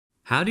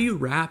How do you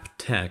wrap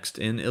text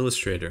in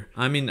Illustrator?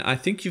 I mean, I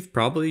think you've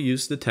probably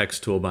used the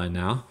text tool by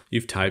now.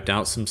 You've typed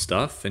out some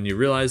stuff and you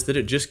realize that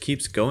it just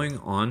keeps going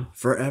on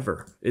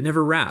forever. It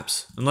never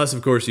wraps. Unless,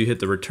 of course, you hit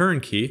the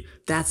return key.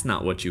 That's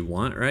not what you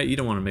want, right? You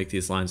don't want to make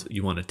these lines,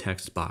 you want a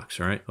text box,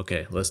 right?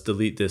 Okay, let's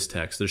delete this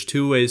text. There's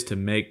two ways to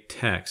make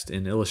text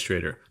in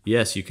Illustrator.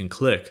 Yes, you can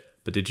click.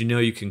 But did you know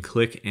you can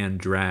click and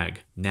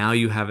drag? Now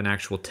you have an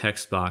actual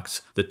text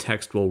box. The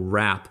text will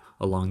wrap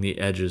along the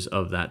edges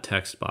of that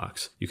text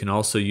box. You can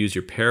also use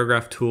your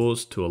paragraph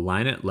tools to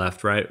align it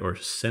left, right, or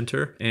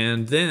center.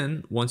 And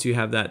then once you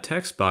have that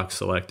text box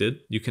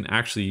selected, you can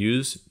actually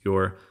use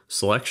your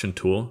selection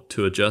tool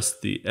to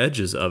adjust the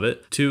edges of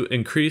it to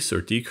increase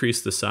or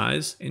decrease the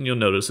size. And you'll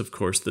notice, of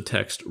course, the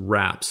text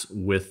wraps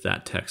with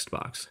that text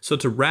box. So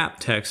to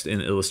wrap text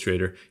in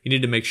Illustrator, you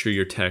need to make sure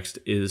your text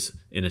is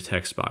in a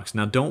text box.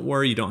 Now, don't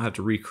worry, you don't have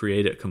to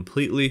recreate it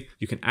completely.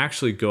 You can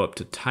actually go up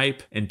to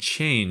type and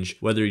change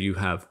whether you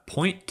have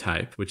point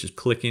type, which is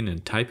clicking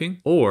and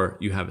typing, or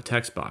you have a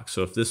text box.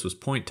 So if this was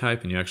point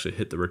type and you actually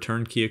hit the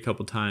return key a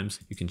couple times,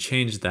 you can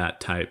change that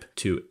type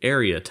to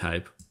area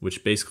type,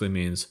 which basically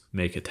means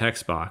make a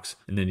text box,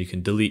 and then you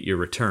can delete your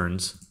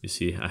returns. You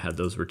see, I had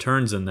those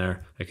returns in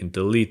there. I can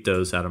delete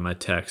those out of my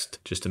text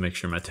just to make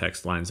sure my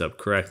text lines up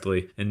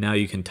correctly. And now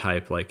you can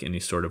type like any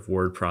sort of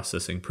word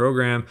processing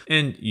program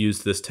and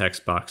use this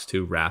text box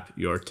to wrap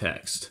your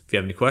text. If you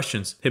have any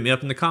questions, hit me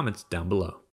up in the comments down below.